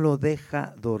no lo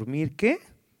deja dormir. ¿Qué?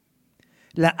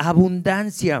 La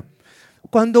abundancia.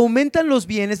 Cuando aumentan los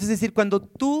bienes, es decir, cuando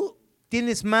tú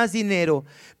tienes más dinero,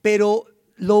 pero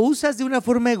lo usas de una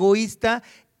forma egoísta,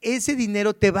 ese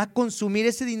dinero te va a consumir,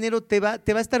 ese dinero te va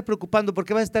a estar preocupando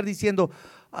porque vas a estar diciendo,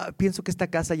 pienso que esta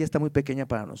casa ya está muy pequeña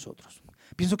para nosotros.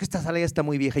 Pienso que esta sala ya está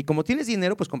muy vieja y como tienes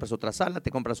dinero, pues compras otra sala, te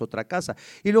compras otra casa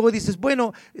y luego dices,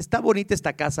 bueno, está bonita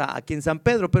esta casa aquí en San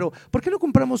Pedro, pero ¿por qué no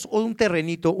compramos un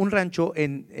terrenito, un rancho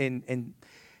en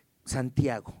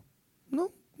Santiago?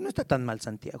 No está tan mal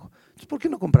Santiago. Entonces, ¿por qué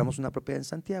no compramos una propiedad en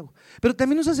Santiago? Pero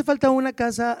también nos hace falta una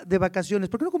casa de vacaciones.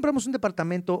 ¿Por qué no compramos un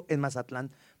departamento en Mazatlán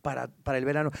para el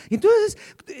verano? Y entonces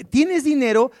tienes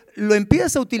dinero, lo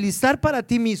empiezas a utilizar para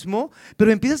ti mismo,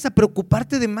 pero empiezas a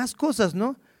preocuparte de más cosas,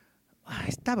 ¿no?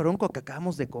 Esta Bronco que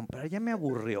acabamos de comprar ya me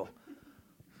aburrió.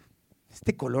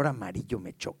 Este color amarillo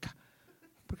me choca.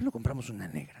 ¿Por qué no compramos una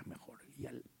negra mejor? Y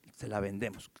se la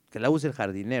vendemos, que la use el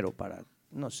jardinero para,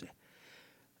 no sé.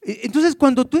 Entonces,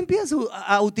 cuando tú empiezas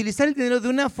a utilizar el dinero de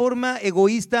una forma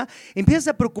egoísta, empiezas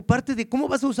a preocuparte de cómo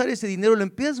vas a usar ese dinero, lo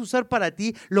empiezas a usar para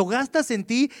ti, lo gastas en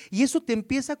ti y eso te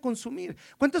empieza a consumir.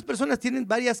 ¿Cuántas personas tienen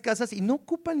varias casas y no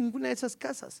ocupan ninguna de esas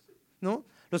casas? ¿No?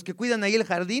 Los que cuidan ahí el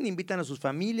jardín invitan a sus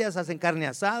familias, hacen carne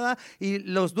asada y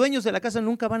los dueños de la casa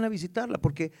nunca van a visitarla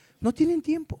porque no tienen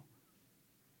tiempo.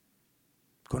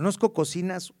 Conozco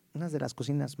cocinas, unas de las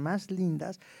cocinas más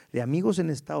lindas de amigos en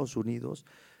Estados Unidos.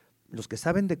 Los que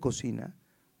saben de cocina,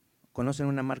 conocen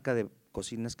una marca de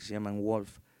cocinas que se llaman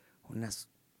Wolf, unas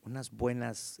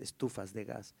buenas estufas de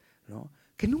gas, ¿no?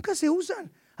 Que nunca se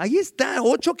usan. Ahí está,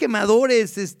 8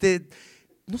 quemadores,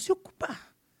 no se ocupa.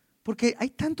 Porque hay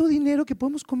tanto dinero que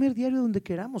podemos comer diario donde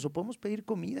queramos, o podemos pedir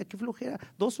comida. Qué flojera,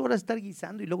 2 horas estar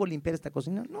guisando y luego limpiar esta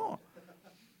cocina. No.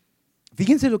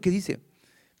 Fíjense lo que dice: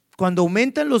 cuando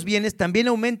aumentan los bienes, también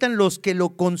aumentan los que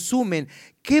lo consumen.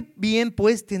 ¿Qué bien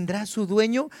pues tendrá su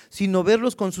dueño sino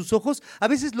verlos con sus ojos? A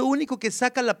veces lo único que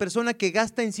saca la persona que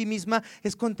gasta en sí misma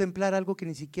es contemplar algo que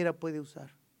ni siquiera puede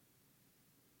usar.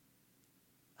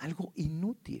 Algo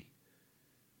inútil.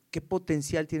 ¿Qué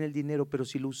potencial tiene el dinero? Pero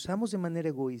si lo usamos de manera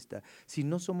egoísta, si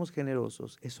no somos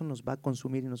generosos, eso nos va a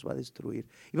consumir y nos va a destruir.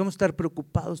 Y vamos a estar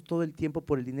preocupados todo el tiempo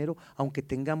por el dinero, aunque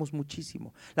tengamos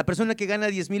muchísimo. La persona que gana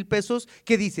 10,000 pesos,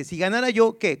 ¿qué dice? Si ganara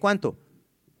yo, ¿qué? ¿Cuánto?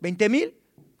 ¿20,000?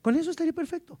 Con eso estaría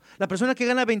perfecto. La persona que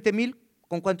gana 20,000,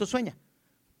 ¿con cuánto sueña?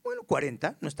 Bueno,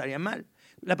 40, no estaría mal.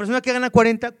 La persona que gana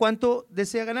 40, ¿cuánto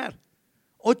desea ganar?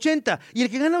 80. ¿Y el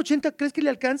que gana 80, crees que le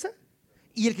alcanza?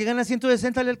 ¿Y el que gana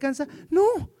 160 le alcanza? No,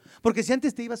 porque si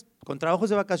antes te ibas con trabajos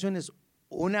de vacaciones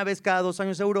una vez cada 2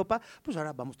 años a Europa, pues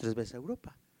ahora vamos 3 veces a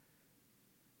Europa.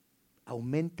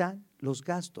 Aumentan los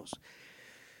gastos.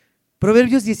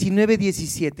 Proverbios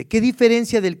 19:17. ¿Qué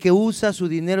diferencia del que usa su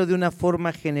dinero de una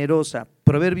forma generosa?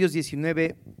 Proverbios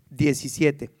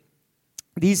 19:17.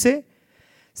 Dice: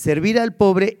 servir al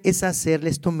pobre es hacerle,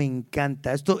 esto me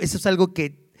encanta, eso es algo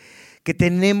que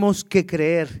tenemos que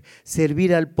creer.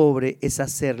 Servir al pobre es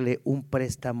hacerle un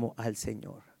préstamo al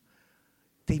Señor.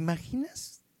 ¿Te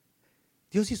imaginas?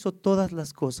 Dios hizo todas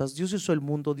las cosas, Dios hizo el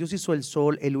mundo, Dios hizo el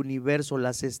sol, el universo,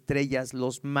 las estrellas,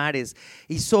 los mares,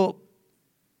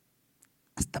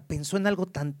 hasta pensó en algo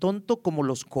tan tonto como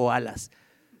los koalas.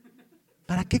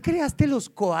 ¿Para qué creaste los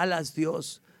koalas,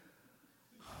 Dios?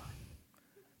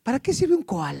 ¿Para qué sirve un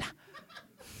koala?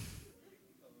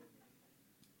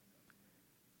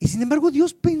 Y sin embargo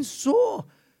Dios pensó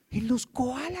en los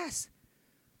koalas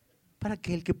para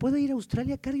que el que pueda ir a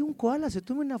Australia cargue un koala, se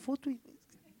tome una foto. Y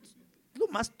es lo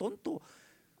más tonto.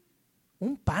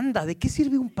 Un panda, ¿de qué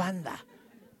sirve un panda?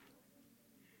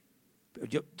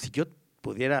 Si yo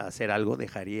pudiera hacer algo,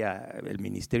 dejaría el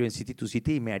ministerio en City to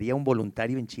City y me haría un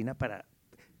voluntario en China para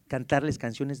cantarles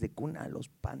canciones de cuna a los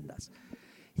pandas.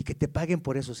 Y que te paguen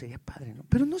por eso, sería padre, ¿no?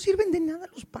 Pero no sirven de nada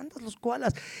los pandas, los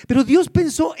koalas. Pero Dios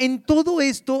pensó en todo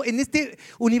esto, en este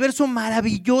universo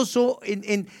maravilloso,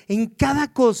 en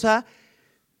cada cosa.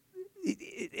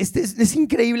 Es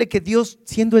increíble que Dios,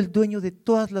 siendo el dueño de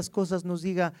todas las cosas, nos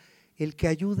diga: el que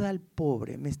ayuda al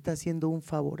pobre me está haciendo un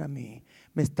favor a mí,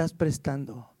 me estás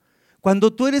prestando.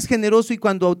 Cuando tú eres generoso y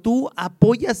cuando tú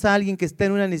apoyas a alguien que está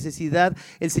en una necesidad,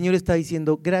 el Señor está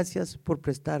diciendo: gracias por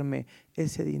prestarme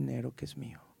ese dinero que es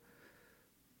mío.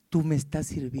 Tú me estás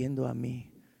sirviendo a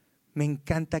mí. Me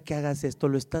encanta que hagas esto,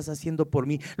 lo estás haciendo por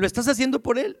mí, lo estás haciendo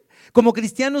por Él. Como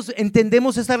cristianos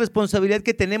entendemos esa responsabilidad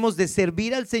que tenemos de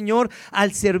servir al Señor,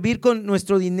 al servir con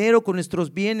nuestro dinero, con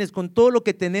nuestros bienes, con todo lo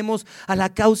que tenemos a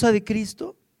la causa de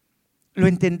Cristo. ¿Lo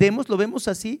entendemos? ¿Lo vemos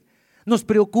así? ¿Nos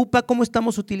preocupa cómo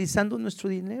estamos utilizando nuestro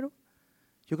dinero?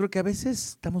 Yo creo que a veces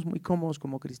estamos muy cómodos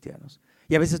como cristianos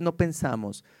y a veces no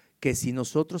pensamos que si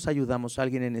nosotros ayudamos a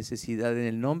alguien en necesidad en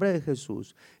el nombre de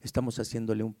Jesús, estamos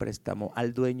haciéndole un préstamo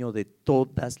al dueño de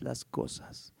todas las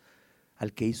cosas,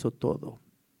 al que hizo todo,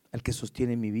 al que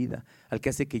sostiene mi vida, al que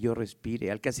hace que yo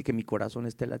respire, al que hace que mi corazón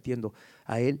esté latiendo.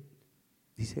 A Él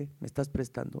dice: me estás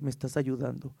prestando, me estás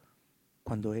ayudando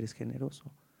cuando eres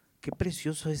generoso. Qué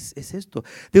precioso es esto.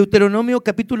 Deuteronomio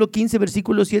capítulo 15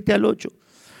 versículos 7 al 8.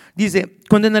 Dice: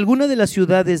 cuando en alguna de las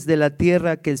ciudades de la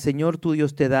tierra que el Señor tu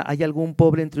Dios te da hay algún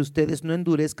pobre entre ustedes, no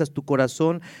endurezcas tu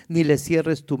corazón ni le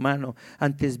cierres tu mano,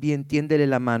 antes bien tiéndele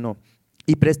la mano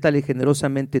y préstale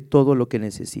generosamente todo lo que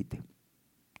necesite.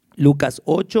 Lucas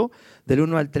 8 del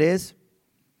 1 al 3.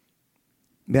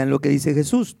 Vean lo que dice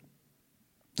Jesús.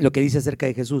 Lo que dice acerca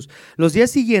de Jesús. Los días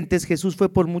siguientes Jesús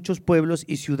fue por muchos pueblos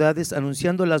y ciudades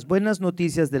anunciando las buenas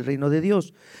noticias del reino de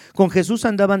Dios. Con Jesús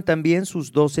andaban también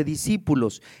sus 12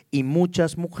 discípulos y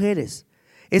muchas mujeres.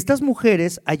 Estas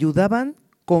mujeres ayudaban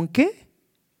 ¿con qué?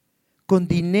 Con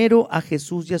dinero a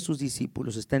Jesús y a sus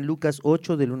discípulos. Está en Lucas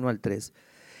 8 del 1 al 3.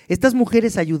 Estas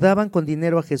mujeres ayudaban con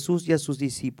dinero a Jesús y a sus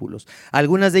discípulos.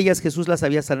 Algunas de ellas Jesús las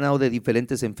había sanado de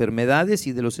diferentes enfermedades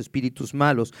y de los espíritus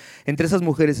malos. Entre esas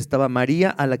mujeres estaba María,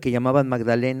 a la que llamaban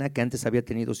Magdalena, que antes había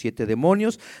tenido 7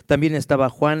 demonios. También estaba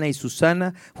Juana y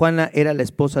Susana. Juana era la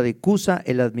esposa de Cusa,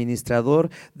 el administrador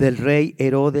del rey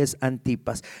Herodes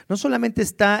Antipas. No solamente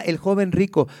está el joven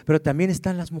rico, pero también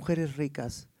están las mujeres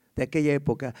ricas de aquella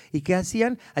época. ¿Y qué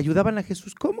hacían? Ayudaban a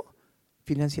Jesús, ¿cómo?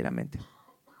 Financieramente.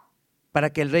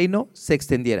 para que el reino se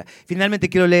extendiera. Finalmente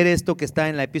quiero leer esto que está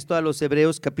en la epístola a los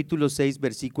Hebreos capítulo 6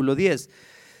 versículo 10.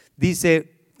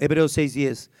 Dice Hebreos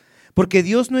 6:10, porque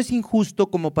Dios no es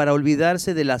injusto como para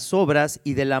olvidarse de las obras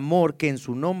y del amor que en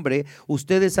su nombre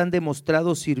ustedes han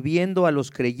demostrado sirviendo a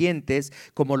los creyentes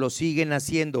como lo siguen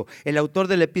haciendo. El autor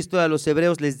de la epístola a los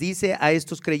Hebreos les dice a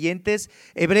estos creyentes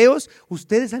hebreos,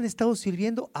 ustedes han estado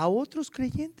sirviendo a otros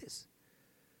creyentes.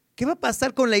 ¿Qué va a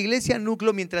pasar con la iglesia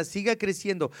núcleo mientras siga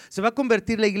creciendo? ¿Se va a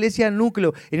convertir la iglesia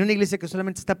núcleo en una iglesia que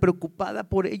solamente está preocupada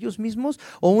por ellos mismos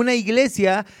o una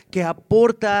iglesia que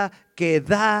aporta, que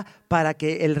da para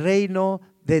que el reino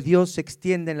de Dios se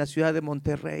extienda en la ciudad de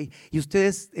Monterrey y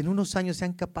ustedes en unos años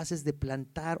sean capaces de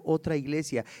plantar otra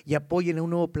iglesia y apoyen a un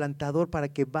nuevo plantador para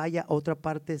que vaya a otra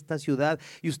parte de esta ciudad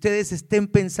y ustedes estén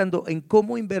pensando en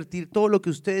cómo invertir todo lo que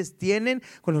ustedes tienen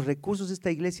con los recursos de esta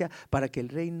iglesia para que el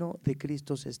reino de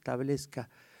Cristo se establezca?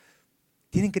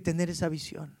 Tienen que tener esa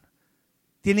visión,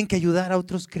 tienen que ayudar a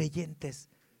otros creyentes.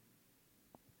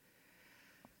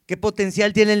 Qué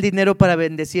potencial tiene el dinero para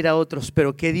bendecir a otros,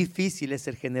 pero qué difícil es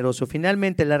ser generoso.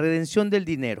 Finalmente, la redención del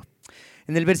dinero.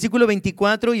 En el versículo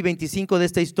 24 y 25 de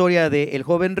esta historia de el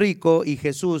joven rico y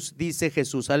Jesús, dice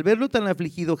Jesús, al verlo tan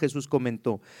afligido, Jesús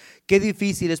comentó, qué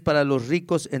difícil es para los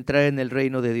ricos entrar en el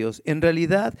reino de Dios. En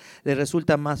realidad, le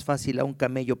resulta más fácil a un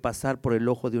camello pasar por el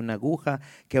ojo de una aguja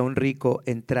que a un rico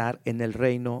entrar en el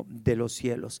reino de los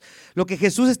cielos. Lo que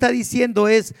Jesús está diciendo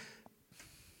es,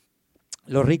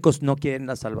 los ricos no quieren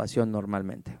la salvación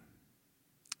normalmente.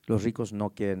 Los ricos no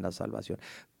quieren la salvación.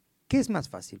 ¿Qué es más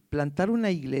fácil? ¿Plantar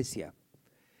una iglesia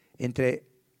entre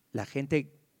la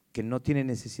gente que no tiene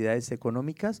necesidades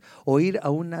económicas o ir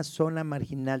a una zona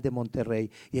marginal de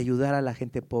Monterrey y ayudar a la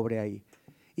gente pobre ahí?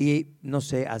 Y no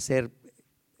sé, hacer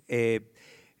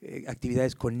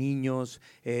actividades con niños,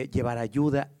 llevar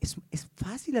ayuda. Es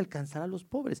fácil alcanzar a los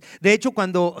pobres. De hecho,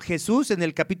 cuando Jesús en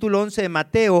el capítulo 11 de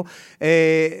Mateo,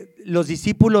 los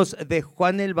discípulos de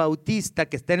Juan el Bautista,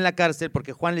 que está en la cárcel,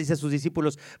 porque Juan le dice a sus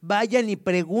discípulos, vayan y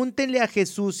pregúntenle a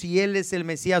Jesús si él es el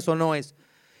Mesías o no es.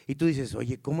 Y tú dices,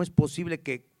 oye, ¿cómo es posible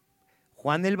que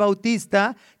Juan el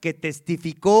Bautista, que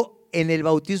testificó en el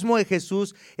bautismo de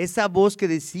Jesús, esa voz que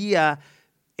decía,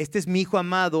 este es mi hijo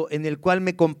amado en el cual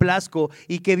me complazco,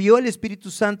 y que vio el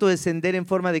Espíritu Santo descender en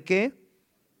forma de ¿qué?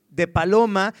 De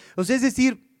paloma? O sea, es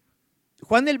decir,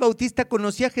 Juan el Bautista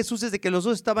conocía a Jesús desde que los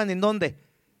dos estaban ¿en dónde?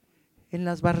 En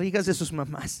las barrigas de sus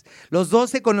mamás. Los dos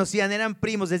se conocían, eran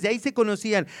primos, desde ahí se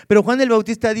conocían. Pero Juan el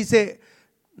Bautista dice,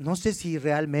 no sé si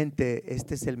realmente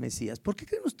este es el Mesías. ¿Por qué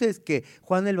creen ustedes que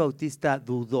Juan el Bautista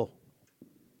dudó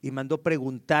y mandó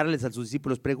preguntarles a sus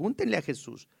discípulos, pregúntenle a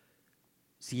Jesús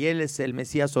si él es el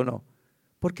Mesías o no?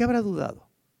 ¿Por qué habrá dudado?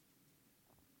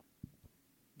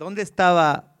 ¿Dónde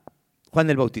estaba Juan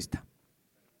el Bautista?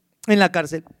 En la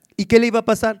cárcel. ¿Y qué le iba a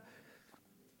pasar?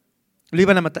 Lo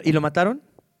iban a matar. ¿Y lo mataron?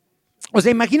 O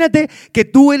sea, imagínate que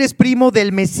tú eres primo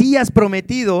del Mesías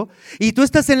prometido y tú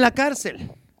estás en la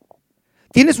cárcel.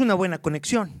 Tienes una buena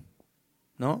conexión,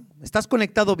 ¿no? ¿Estás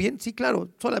conectado bien? Sí,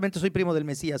 claro, solamente soy primo del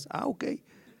Mesías. Ah, ok.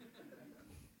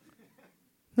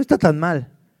 No está tan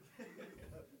mal.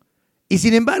 Y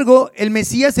sin embargo, el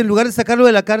Mesías, en lugar de sacarlo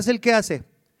de la cárcel, ¿qué hace?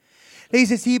 Le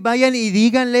dice, sí, vayan y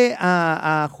díganle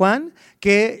a Juan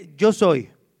que yo soy.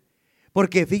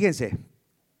 Porque fíjense,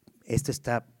 esto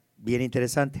está bien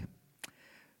interesante.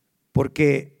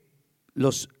 Porque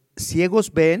los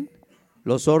ciegos ven,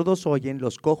 los sordos oyen,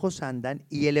 los cojos andan,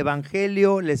 y el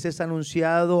evangelio les es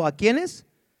anunciado ¿a quiénes?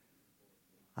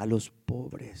 A los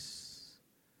pobres.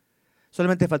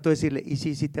 Solamente faltó decirle, y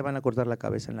sí te van a cortar la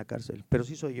cabeza en la cárcel, pero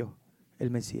sí soy yo,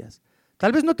 el Mesías.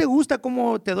 Tal vez no te gusta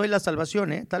cómo te doy la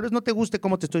salvación, tal vez no te guste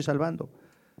cómo te estoy salvando,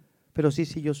 pero sí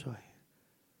yo soy.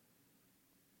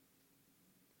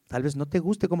 Tal vez no te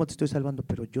guste cómo te estoy salvando,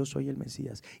 pero yo soy el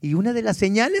Mesías. Y una de las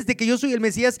señales de que yo soy el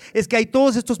Mesías es que hay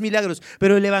todos estos milagros,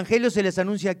 pero el evangelio se les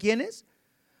anuncia ¿a quiénes?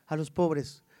 A los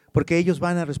pobres, porque ellos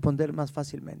van a responder más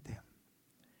fácilmente.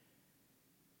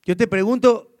 Yo te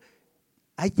pregunto,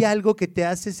 ¿hay algo que te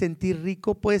hace sentir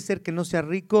rico? Puede ser que no seas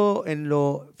rico en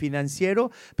lo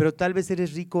financiero, pero tal vez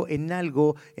eres rico en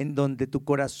algo en donde tu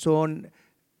corazón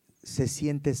se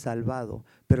siente salvado,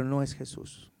 pero no es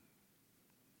Jesús.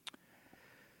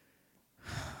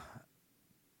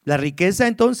 La riqueza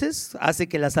entonces hace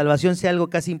que la salvación sea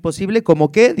algo casi imposible,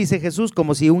 ¿como qué? Dice Jesús,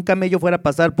 como si un camello fuera a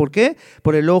pasar, ¿por qué?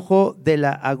 Por el ojo de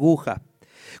la aguja.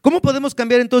 ¿Cómo podemos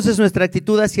cambiar entonces nuestra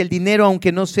actitud hacia el dinero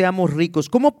aunque no seamos ricos?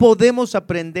 ¿Cómo podemos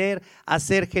aprender a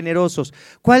ser generosos?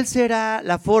 ¿Cuál será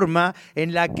la forma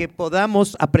en la que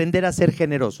podamos aprender a ser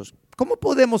generosos? ¿Cómo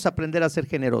podemos aprender a ser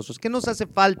generosos? ¿Qué nos hace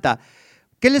falta?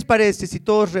 ¿Qué les parece si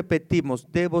todos repetimos,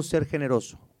 debo ser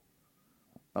generoso?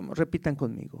 Vamos, repitan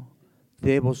conmigo.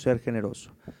 Debo ser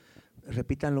generoso.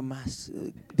 Repítanlo más.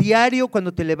 Diario,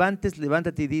 cuando te levantes,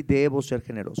 levántate y di: debo ser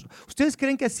generoso. ¿Ustedes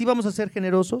creen que así vamos a ser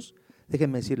generosos?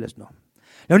 Déjenme decirles no.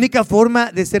 La única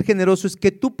forma de ser generoso es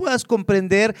que tú puedas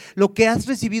comprender lo que has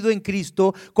recibido en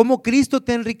Cristo, cómo Cristo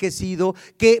te ha enriquecido,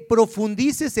 que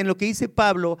profundices en lo que dice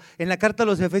Pablo en la carta a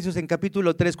los Efesios en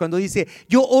capítulo 3, cuando dice: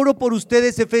 yo oro por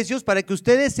ustedes, Efesios, para que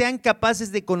ustedes sean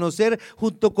capaces de conocer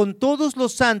junto con todos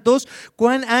los santos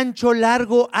cuán ancho,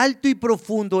 largo, alto y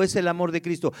profundo es el amor de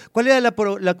Cristo. ¿Cuál era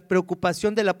la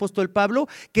preocupación del apóstol Pablo?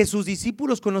 Que sus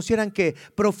discípulos conocieran que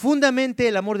profundamente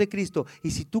el amor de Cristo.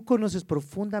 Y si tú conoces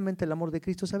profundamente el amor de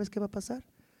Cristo, ¿sabes qué va a pasar?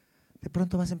 De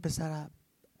pronto vas a empezar a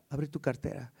abrir tu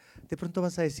cartera. De pronto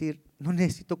vas a decir: no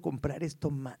necesito comprar esto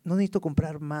más, no necesito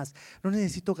comprar más, no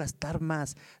necesito gastar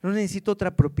más, no necesito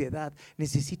otra propiedad,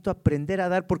 necesito aprender a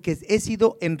dar porque he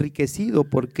sido enriquecido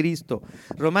por Cristo.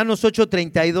 Romanos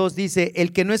 8:32 dice: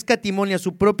 el que no escatimó a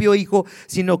su propio Hijo,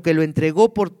 sino que lo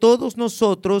entregó por todos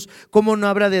nosotros, ¿cómo no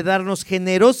habrá de darnos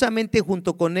generosamente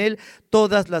junto con Él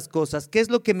todas las cosas? ¿Qué es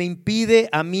lo que me impide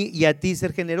a mí y a ti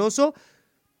ser generoso?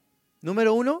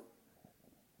 Número 1,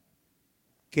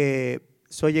 que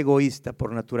soy egoísta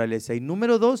por naturaleza. Y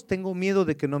número 2, tengo miedo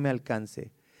de que no me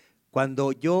alcance.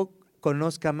 Cuando yo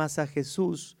conozca más a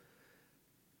Jesús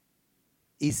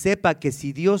y sepa que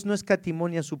si Dios no escatimó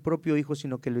a su propio Hijo,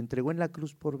 sino que lo entregó en la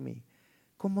cruz por mí,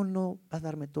 ¿cómo no va a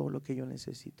darme todo lo que yo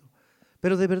necesito?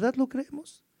 Pero ¿de verdad lo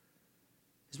creemos?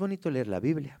 Es bonito leer la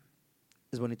Biblia,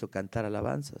 es bonito cantar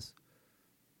alabanzas,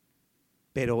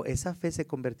 pero ¿esa fe se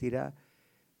convertirá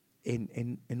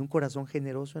en un corazón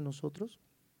generoso en nosotros?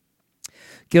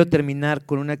 Quiero terminar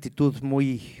con una actitud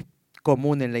muy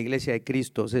común en la iglesia de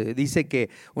Cristo. Se dice que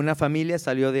una familia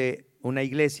salió de una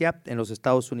iglesia en los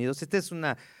Estados Unidos. Esta es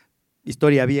una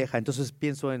historia vieja, entonces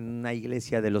pienso en una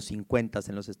iglesia de los 50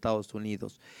 en los Estados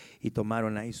Unidos, y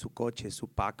tomaron ahí su coche, su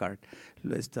Packard,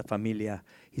 esta familia,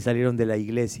 y salieron de la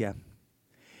iglesia.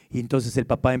 Y entonces el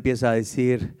papá empieza a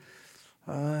decir: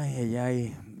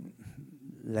 ay,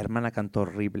 la hermana cantó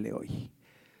horrible hoy,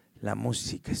 la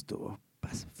música estuvo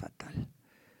fatal.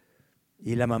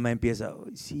 Y la mamá empieza: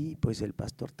 sí, pues el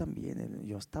pastor también,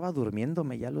 yo estaba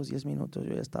durmiéndome ya a los 10 minutos,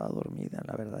 yo ya estaba dormida,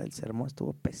 la verdad el sermón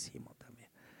estuvo pésimo también.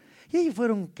 Y ahí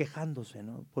fueron quejándose,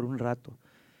 ¿no?, por un rato.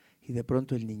 Y de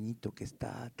pronto el niñito que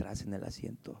está atrás en el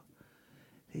asiento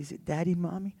le dice: Daddy,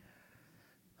 Mommy,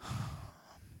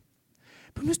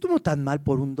 pues no estuvo tan mal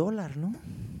por $1, ¿no?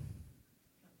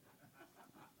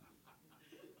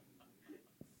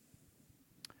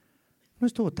 No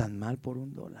estuvo tan mal por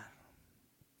 $1.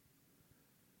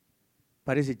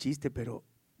 Parece chiste, pero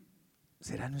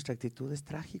 ¿será nuestra actitud? Es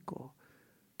trágico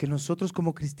que nosotros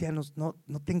como cristianos no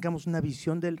tengamos una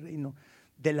visión del reino,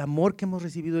 del amor que hemos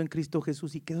recibido en Cristo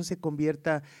Jesús, y que eso se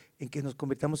convierta en que nos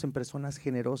convirtamos en personas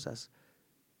generosas,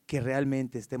 que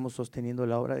realmente estemos sosteniendo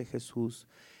la obra de Jesús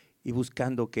y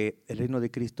buscando que el reino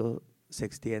de Cristo se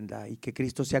extienda y que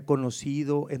Cristo sea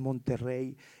conocido en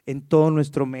Monterrey, en todo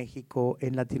nuestro México,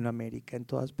 en Latinoamérica, en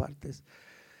todas partes.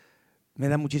 Me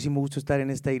da muchísimo gusto estar en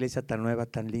esta iglesia tan nueva,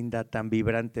 tan linda, tan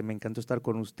vibrante. Me encantó estar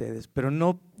con ustedes, pero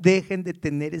no dejen de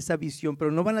tener esa visión,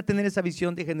 pero no van a tener esa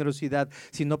visión de generosidad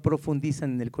si no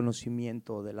profundizan en el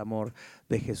conocimiento del amor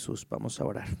de Jesús. Vamos a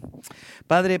orar.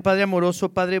 Padre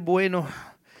amoroso, Padre bueno,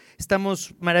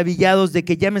 estamos maravillados de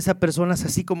que llames a personas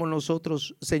así como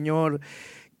nosotros, Señor,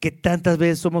 que tantas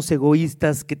veces somos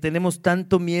egoístas, que tenemos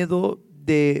tanto miedo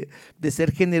de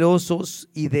ser generosos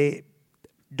y de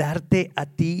darte a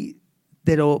ti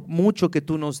de lo mucho que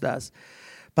tú nos das.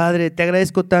 Padre, te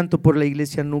agradezco tanto por la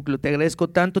iglesia Núcleo, te agradezco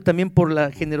tanto también por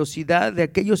la generosidad de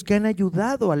aquellos que han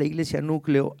ayudado a la iglesia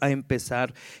Núcleo a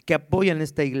empezar, que apoyan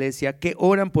esta iglesia, que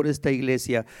oran por esta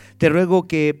iglesia. Te ruego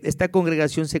que esta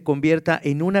congregación se convierta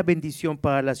en una bendición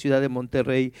para la ciudad de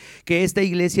Monterrey, que esta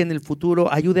iglesia en el futuro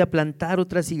ayude a plantar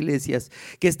otras iglesias,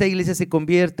 que esta iglesia se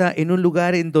convierta en un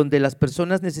lugar en donde las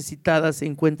personas necesitadas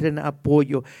encuentren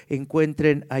apoyo,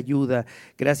 encuentren ayuda.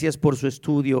 Gracias por su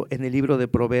estudio en el libro de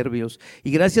Proverbios,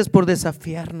 y gracias por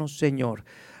desafiarnos, Señor,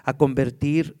 a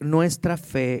convertir nuestra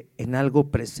fe en algo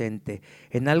presente,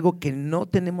 en algo que no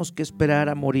tenemos que esperar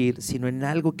a morir, sino en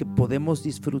algo que podemos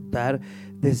disfrutar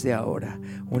desde ahora.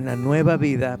 Una nueva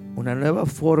vida, una nueva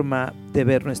forma de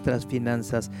ver nuestras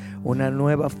finanzas, una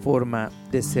nueva forma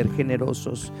de ser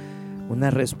generosos,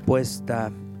 una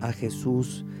respuesta a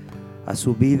Jesús, a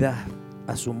su vida,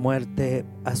 a su muerte,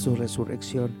 a su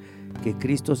resurrección. Que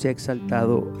Cristo sea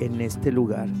exaltado en este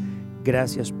lugar.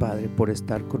 Gracias, Padre, por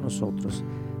estar con nosotros,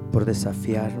 por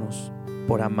desafiarnos,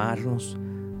 por amarnos,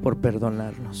 por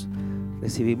perdonarnos.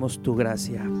 Recibimos tu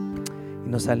gracia y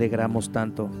nos alegramos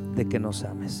tanto de que nos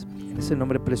ames. En ese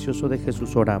nombre precioso de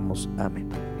Jesús oramos. Amén.